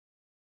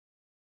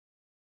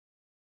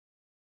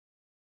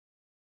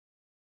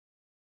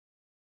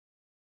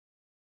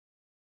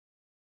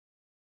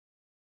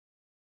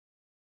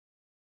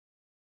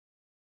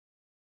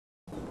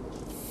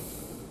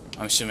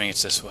I'm assuming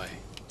it's this way,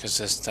 because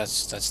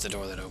that's the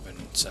door that opened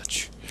and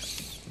such.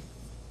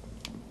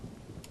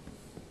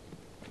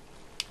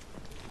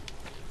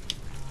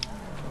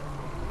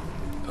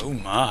 Oh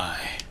my.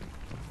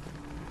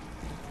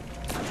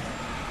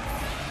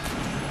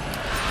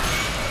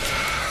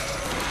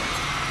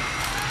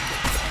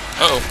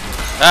 Uh-oh.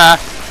 Ah!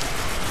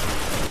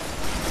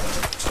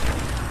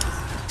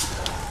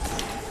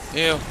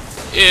 Ew.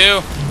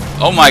 Ew!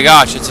 Oh my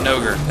gosh, it's an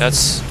ogre.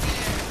 That's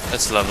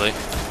lovely.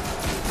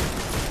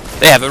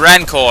 They have a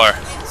Rancor!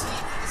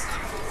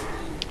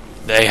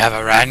 They have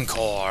a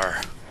Rancor!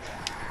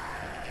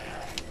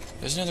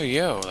 There's another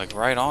yo, like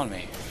right on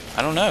me.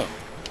 I don't know.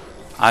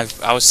 I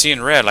was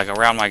seeing red, like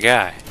around my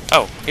guy.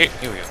 Oh, here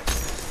we go.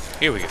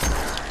 Here we go.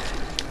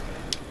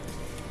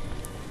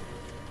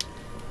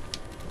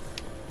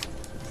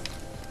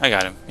 I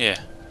got him,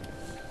 yeah.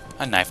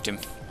 I knifed him.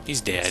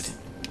 He's dead.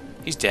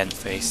 He's dead in the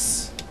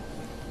face.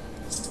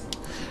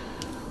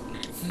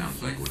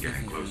 Sounds like we're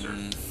getting closer.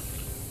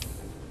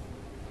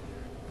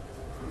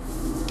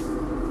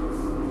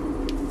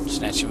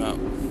 Snatch him up.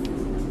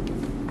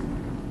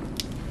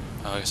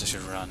 Oh, I guess I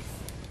should run.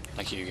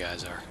 Like you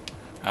guys are.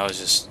 I was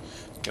just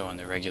going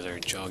the regular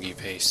joggy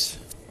pace.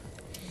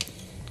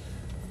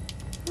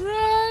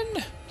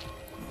 Run!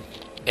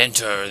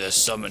 Enter the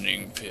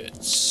summoning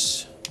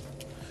pits.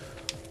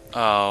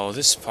 Oh,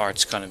 this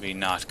part's gonna be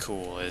not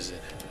cool, is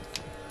it?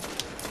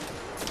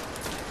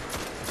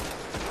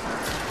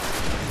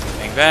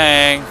 Bang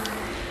bang!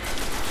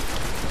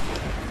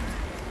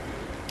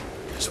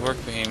 Nice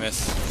work,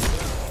 Behemoth.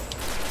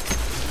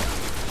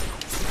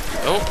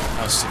 Oh,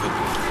 that was stupid.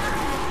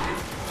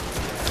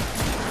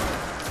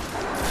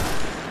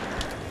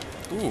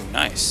 Ooh,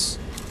 nice.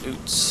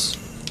 Loots.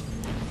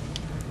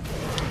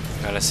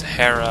 Got a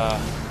Sahara.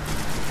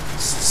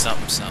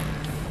 Something, something.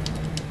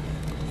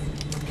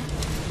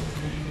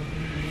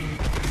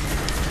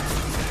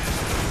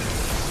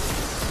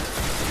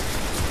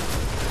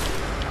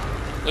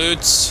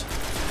 Loots.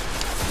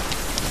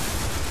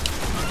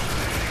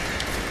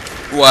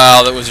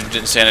 Wow, that wizard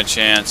didn't stand a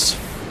chance.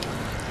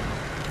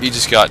 He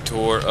just got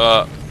tore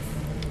up.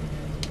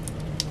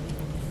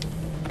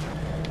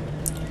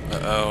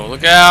 Uh-oh,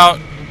 look out!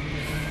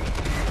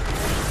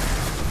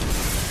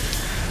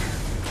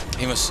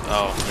 He must...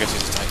 oh, I guess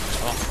he's a Titan as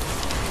well.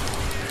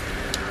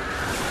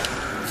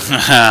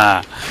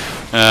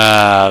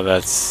 Ah,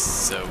 that's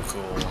so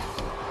cool.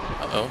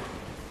 Uh-oh.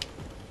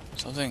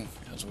 Something...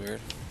 that was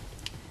weird.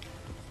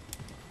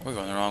 We're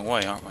going the wrong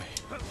way, aren't we?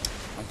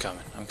 I'm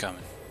coming, I'm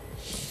coming.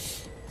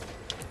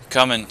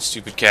 Coming,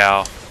 stupid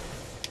cow.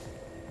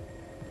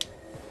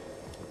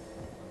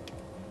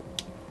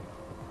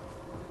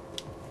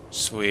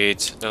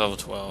 Sweet, they're level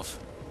 12.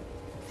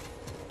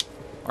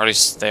 Or at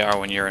least they are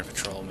when you're in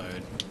patrol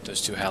mode.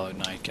 Those two Hallowed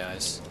Knight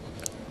guys.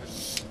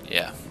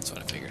 Yeah, that's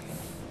what I figured.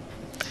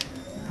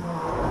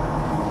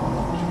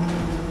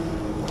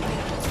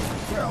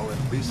 Well,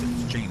 at least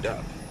it's chained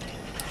up.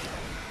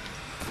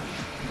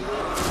 A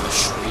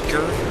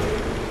Shrieker?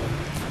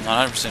 I'm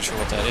not 100% sure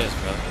what that is,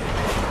 brother.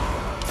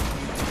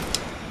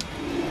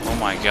 Oh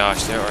my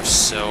gosh, there are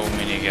so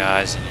many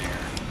guys in here.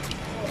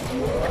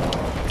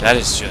 That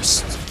is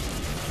just...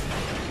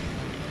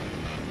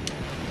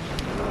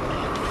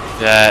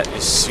 that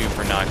is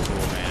super not cool,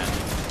 man.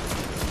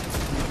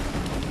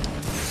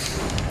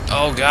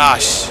 Oh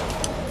gosh!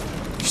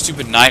 You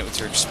stupid knight with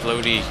your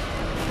explodey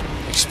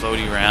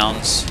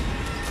rounds.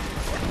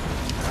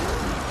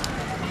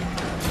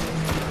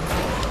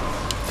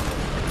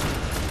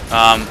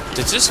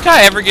 Did this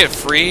guy ever get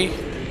free?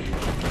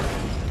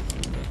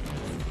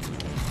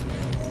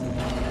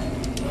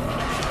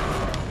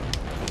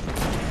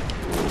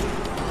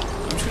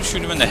 I'm just gonna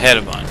shoot him in the head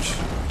a bunch.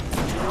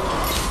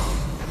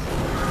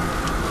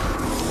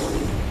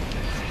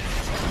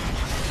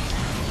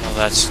 Oh,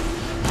 that's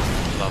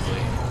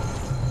lovely.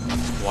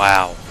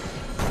 Wow.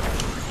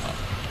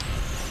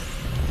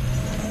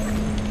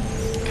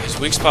 His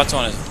weak spot's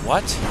on his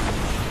what?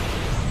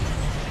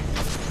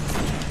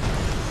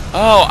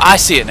 Oh, I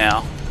see it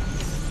now.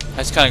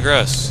 That's kind of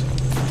gross.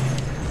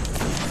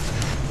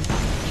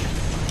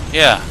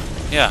 Yeah.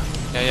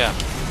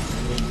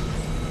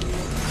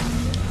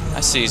 I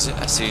sees it.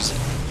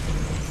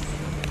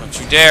 Don't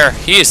you dare.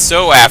 He is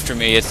so after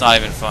me, it's not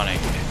even funny.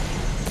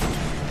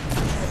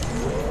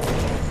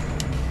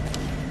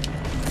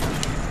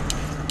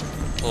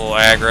 A little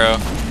aggro.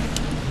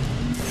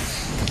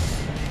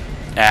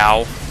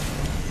 Ow.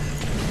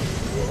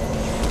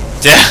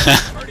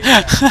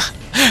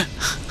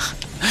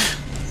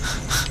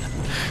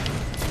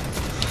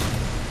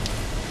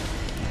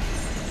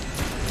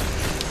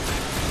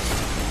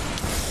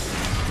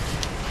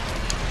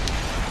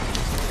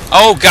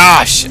 Oh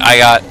gosh!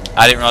 I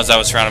didn't realize I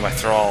was surrounded by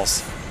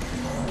thralls.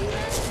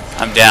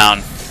 I'm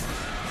down.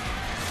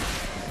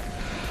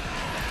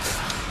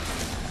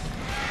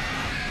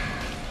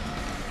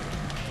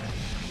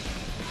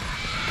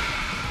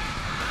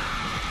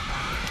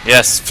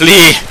 Yes,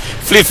 flee!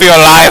 Flee for your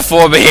life,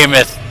 for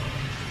Behemoth!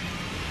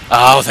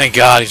 Oh, thank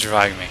God he's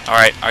reviving me.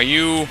 Alright, are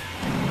you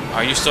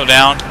still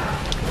down?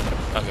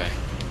 Okay.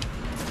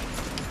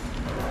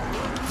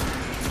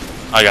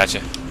 I gotcha.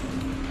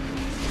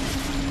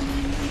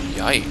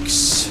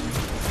 Yikes.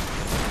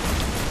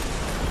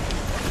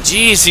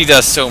 Jeez, he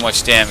does so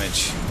much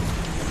damage.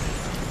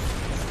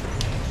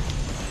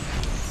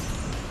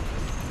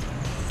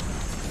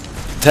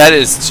 That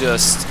is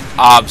just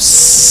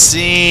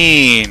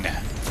obscene.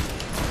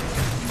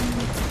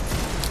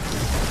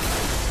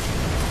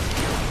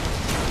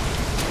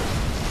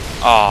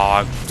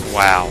 Oh,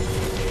 wow.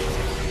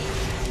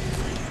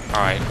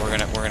 Alright, we're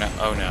gonna,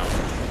 oh no.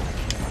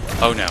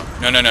 Oh no.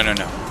 No, no, no, no,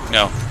 no.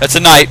 No. That's a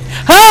knight.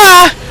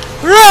 Ah!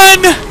 Run!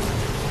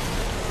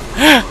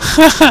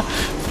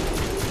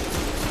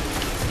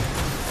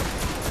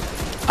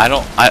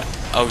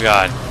 Oh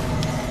god.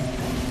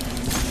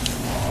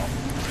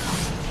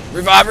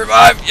 Revive,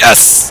 revive!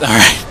 Yes!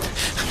 Alright.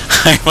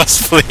 I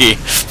must flee.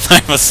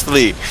 I must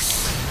flee.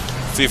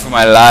 Flee for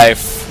my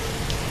life.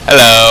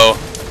 Hello.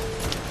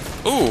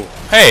 Ooh,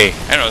 hey!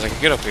 I didn't know I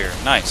could get up here.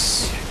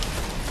 Nice.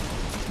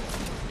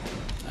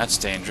 That's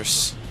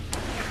dangerous.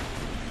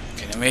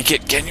 Can you make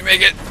it? Can you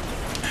make it?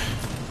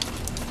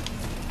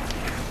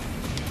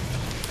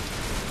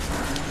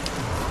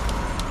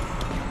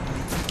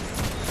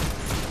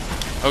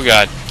 Oh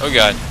god. Oh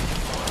god.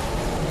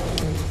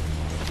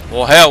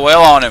 Well, hell,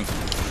 well on him.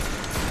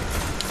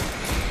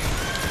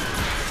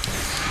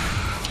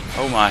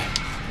 Oh my.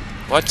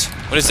 What?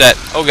 What is that?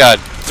 Oh god.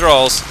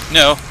 Thralls.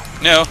 No.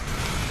 No.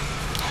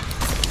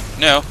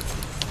 No.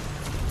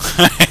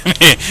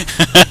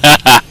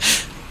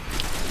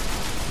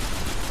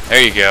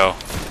 There you go.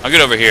 I'll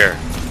get over here.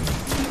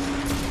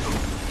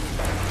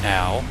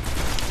 Ow.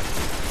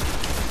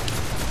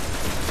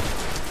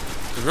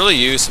 Could really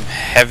use some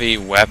heavy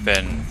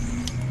weapon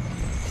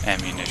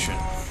ammunition.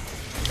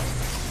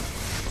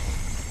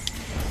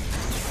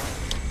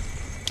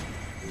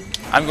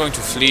 I'm going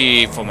to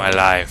flee for my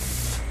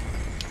life.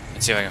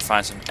 Let's see if I can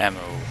find some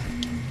ammo.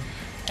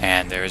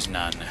 And there is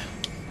none.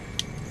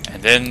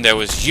 And then there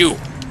was you.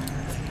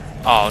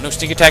 Oh, no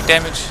sneak attack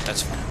damage?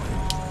 That's fine.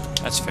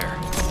 That's fair.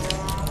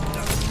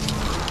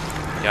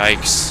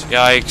 Yikes.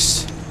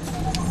 Yikes.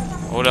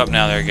 Hold up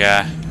now there,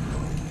 guy.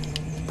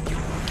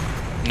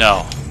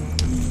 No.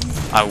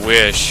 I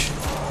wish.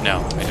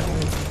 No, I don't.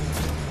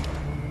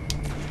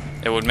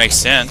 It would make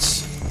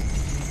sense.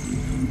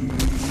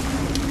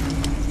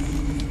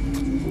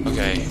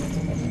 Okay.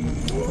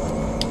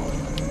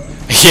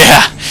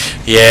 Yeah.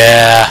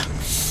 Yeah.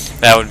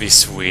 That would be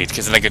sweet,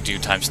 because then I could do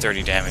times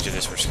 30 damage of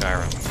this for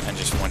Skyrim, and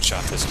just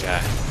one-shot this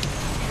guy.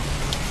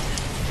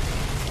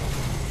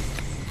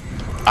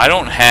 I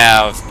don't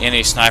have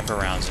any sniper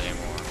rounds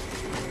anymore,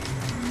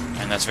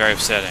 and that's very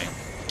upsetting.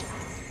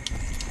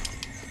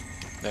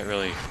 That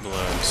really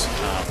blows.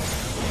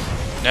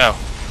 No.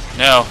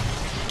 No.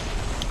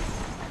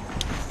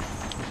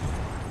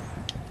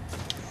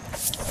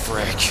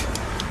 Frick.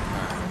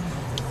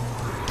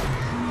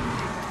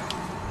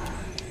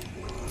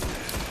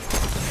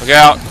 Look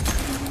out!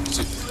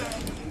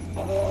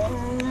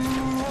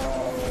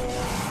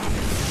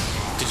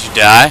 Did you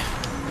die?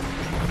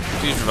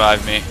 Please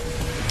revive me.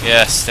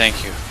 Yes,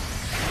 thank you.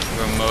 You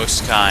were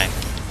most kind.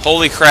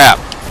 Holy crap!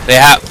 They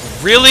have...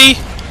 Really?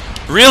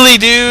 Really,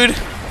 dude?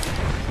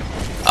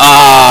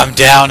 Ah, I'm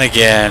down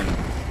again.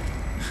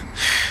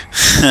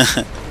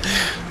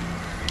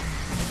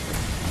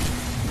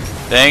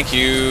 Thank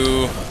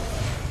you.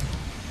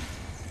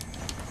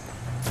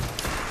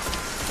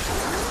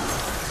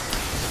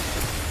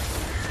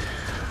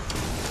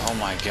 Oh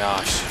my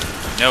gosh.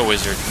 No,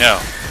 wizard, no.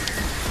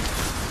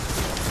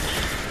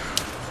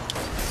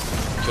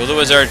 Kill the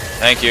wizard.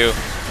 Thank you.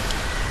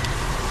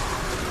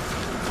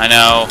 I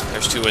know,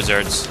 there's two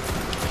wizards.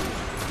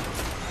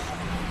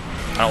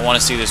 I don't want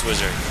to see this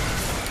wizard.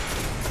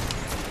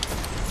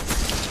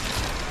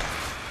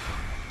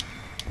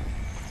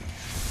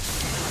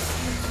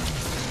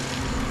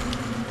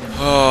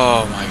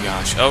 Oh my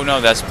gosh. Oh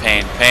no, that's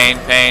pain. Pain,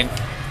 pain.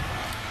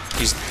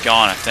 He's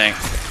gone, I think.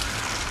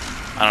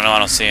 I don't know, I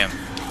don't see him.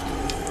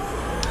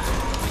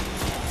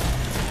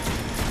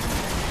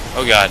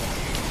 Oh god.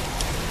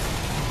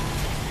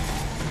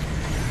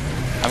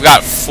 I've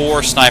got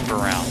 4 sniper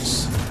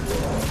rounds.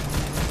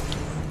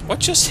 What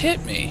just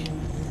hit me?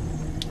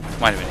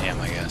 Might have been him,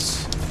 I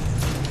guess.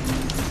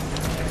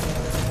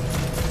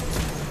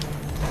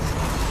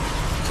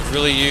 Could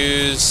really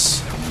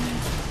use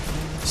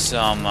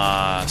some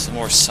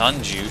more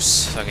sun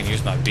juice so I can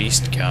use my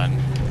beast gun.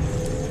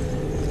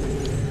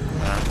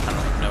 I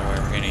don't know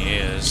where any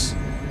is.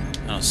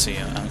 I don't see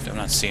him. I'm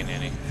not seeing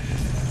any.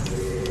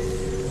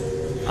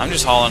 I'm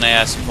just hauling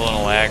ass and pulling a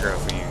aggro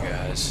for you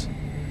guys.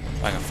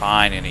 If I can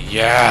find any.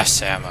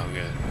 Yes, ammo,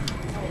 good.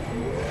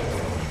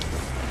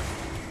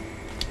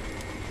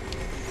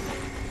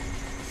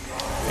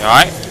 You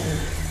alright?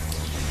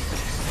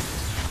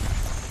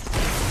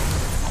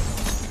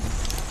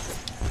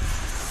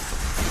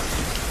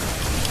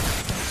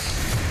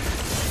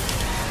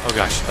 Oh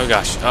gosh, oh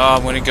gosh. Oh,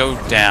 I'm gonna go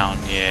down.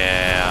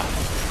 Yeah.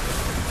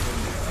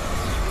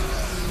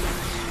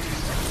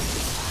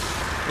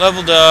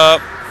 Leveled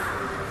up.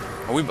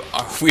 Are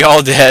we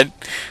all dead?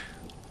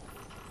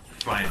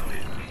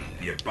 Finally,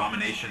 The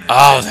abomination.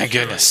 Oh, thank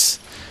goodness.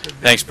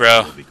 Thanks,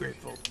 bro. Will be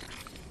grateful.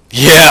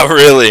 Yeah,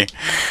 really.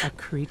 A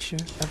creature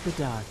of the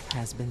dark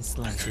has been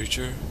slain. A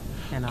creature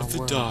and our of the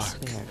world dark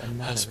spared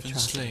another has been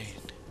atrocity. slain.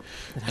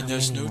 But how And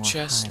there's many no more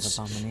chests.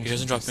 hive He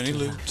doesn't drop abominations any are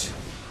loot. still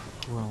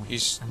out, growing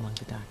He's among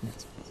the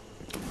darkness?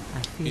 I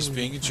fear he's we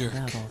being will a jerk.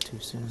 find out all too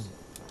soon.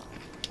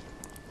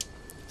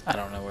 I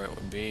don't know where it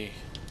would be.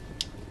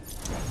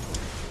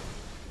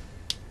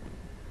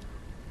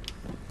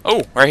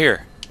 Oh, right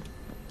here.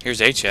 Here's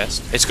a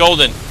chest. It's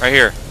golden, right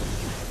here.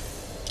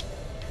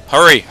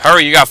 Hurry,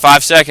 hurry, you got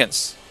 5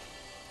 seconds.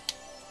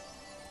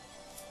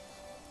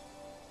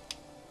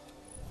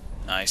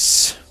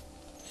 Nice.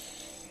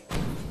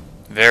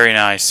 Very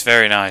nice,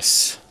 very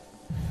nice.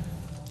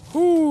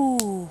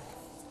 Whoo.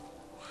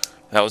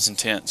 That was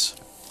intense.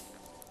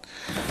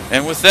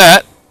 And with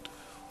that...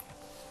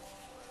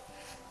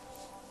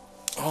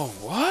 Oh,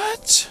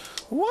 what?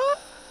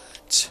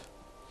 What?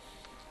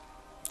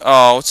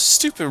 Oh, it's a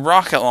stupid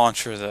rocket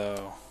launcher,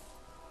 though.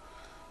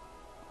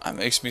 That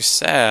makes me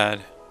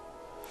sad.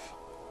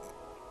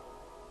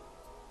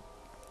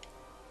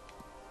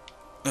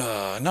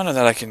 None of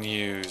that I can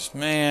use.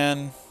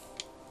 Man.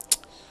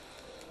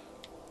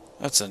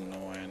 That's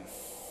annoying.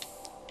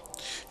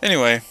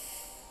 Anyway.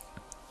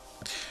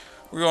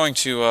 We're going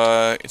to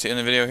end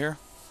the video here.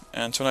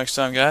 And until next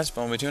time, guys,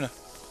 Bumblebee Tuna.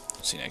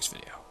 See you next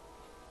video.